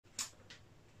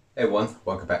Hey everyone,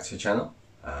 welcome back to the channel.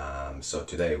 So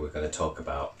today we're going to talk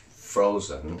about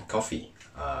frozen coffee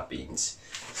beans.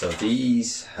 So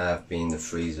these have been in the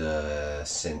freezer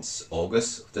since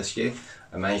August of this year.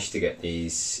 I managed to get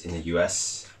these in the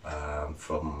US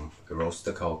from a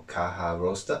roaster called Caja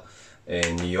Roaster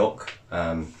in New York.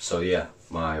 So yeah,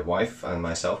 my wife and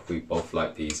myself, we both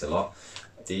like these a lot.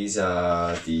 These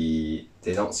are they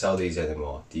don't sell these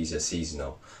anymore. These are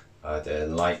seasonal. They're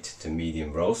light to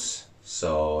medium roast,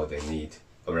 so they need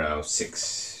around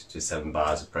 6 to 7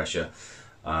 bars of pressure.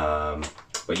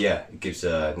 But yeah, it gives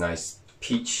a nice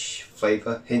peach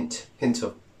flavor, hint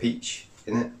of peach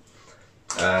in it.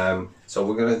 So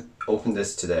we're gonna open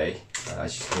this today.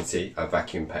 As you can see, I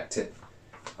vacuum packed it.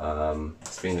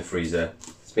 It's been in the freezer.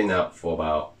 It's been out for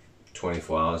about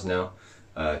 24 hours now,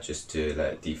 just to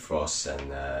let it defrost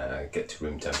and get to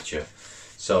room temperature.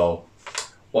 So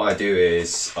what I do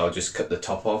is I'll just cut the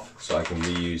top off so I can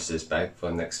reuse this bag for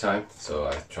next time. So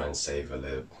I try and save a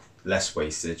little less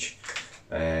wastage,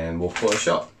 and we'll pour a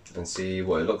shot and see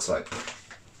what it looks like.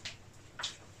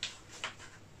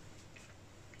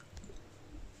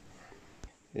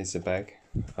 Here's the bag.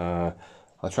 I'll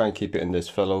try and keep it in this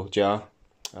fellow jar,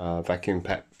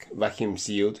 vacuum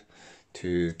sealed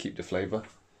to keep the flavor.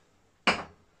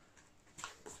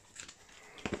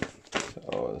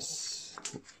 So let's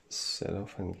set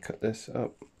off and cut this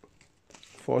up.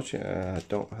 Fortunately, I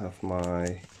don't have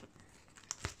my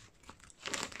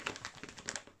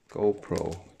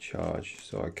GoPro charged,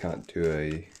 so I can't do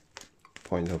a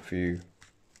point of view.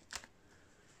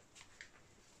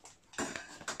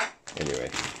 Anyway,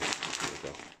 here we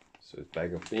go. So it's a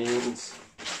bag of beans.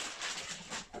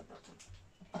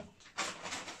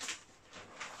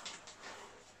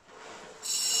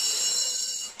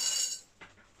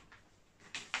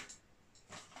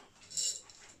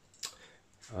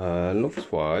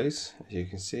 Looks wise, as you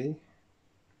can see,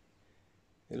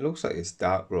 it looks like it's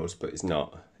dark roast, but it's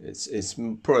not. It's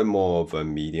probably more of a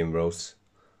medium roast.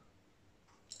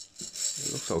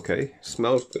 It looks okay.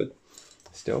 Smells good.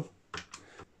 Still.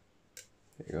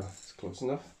 There you go. It's close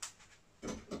enough.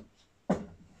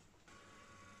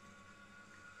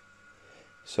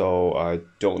 So I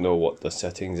don't know what the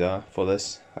settings are for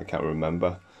this. I can't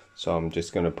remember. So I'm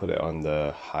just gonna put it on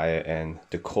the higher end,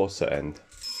 the coarser end.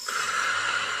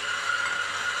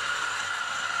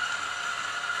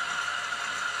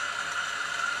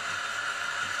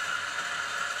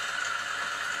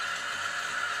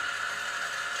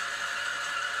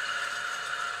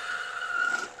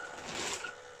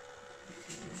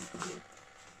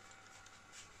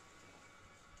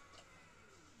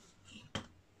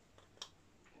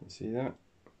 See that?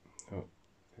 Oh,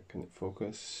 can it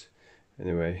focus?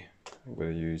 Anyway, I'm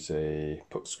going to use a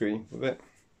puck screen with it.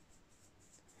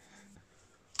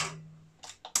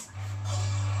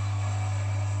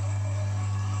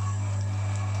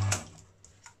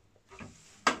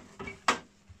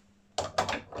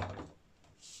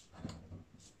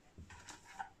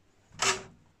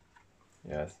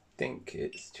 Yeah, I think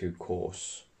it's too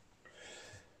coarse,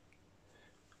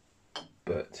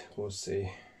 but we'll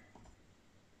see.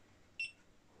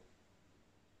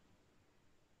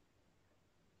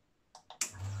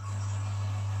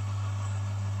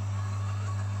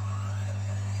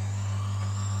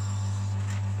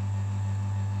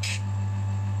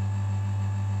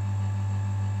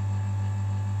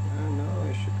 No,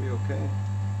 it should be okay.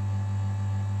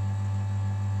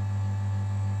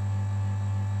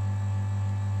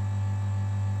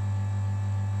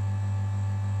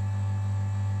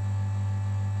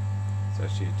 It's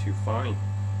actually too fine.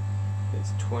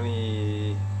 It's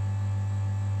 28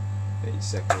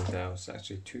 seconds now. It's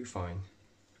actually too fine.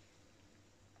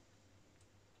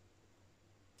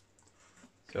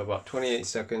 So about 28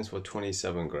 seconds for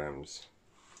 27 grams.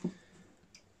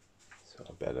 So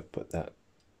I better put that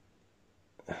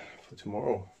for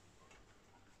tomorrow.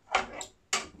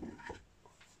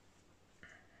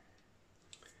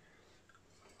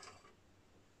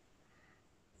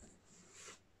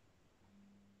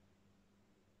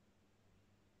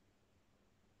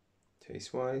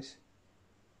 Taste wise,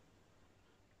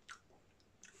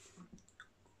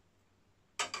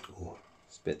 oh,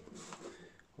 it's a bit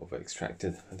over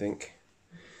extracted, I think.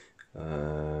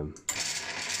 Let's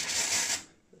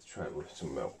try it with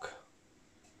some milk,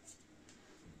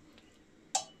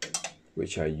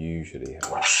 which I usually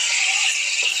have.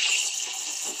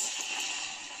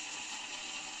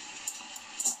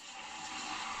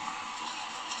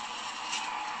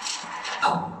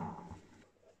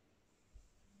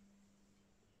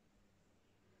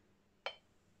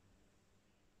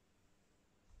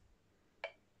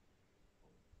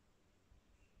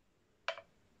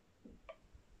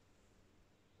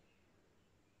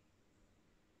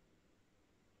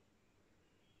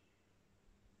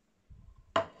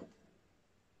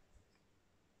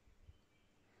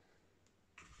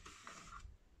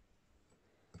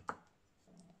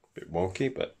 bit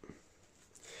wonky, but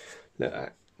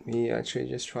let me actually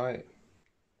just try it.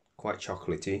 Quite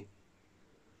chocolatey.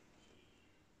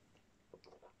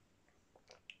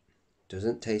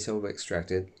 Doesn't taste over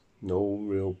extracted. No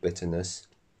real bitterness.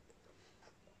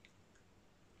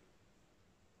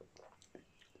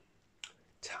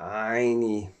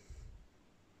 Tiny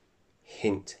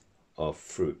hint of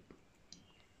fruit.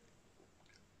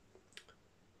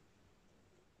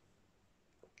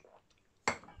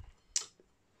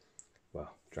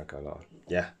 Wow, drank a lot.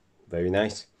 Yeah, very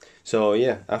nice. So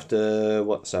yeah, after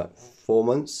what's that, 4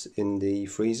 months in the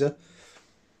freezer,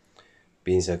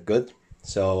 beans are good.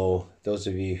 So those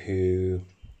of you who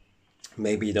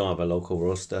maybe you don't have a local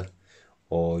roaster,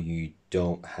 or you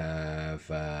don't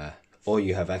have or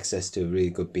you have access to really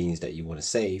good beans that you want to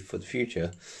save for the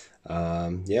future,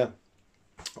 yeah,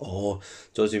 or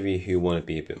those of you who want to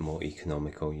be a bit more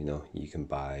economical, you know, you can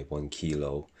buy 1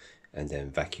 kilo and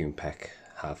then vacuum pack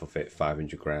half of it,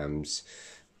 500 grams.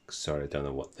 Sorry, I don't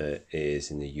know what that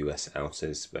is in the US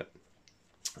ounces, but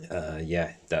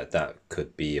yeah, that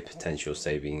could be a potential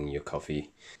saving in your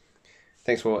coffee.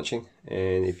 Thanks for watching,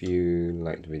 and if you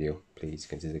liked the video, please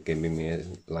consider giving me a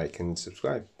like and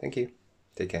subscribe. Thank you.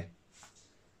 Take care.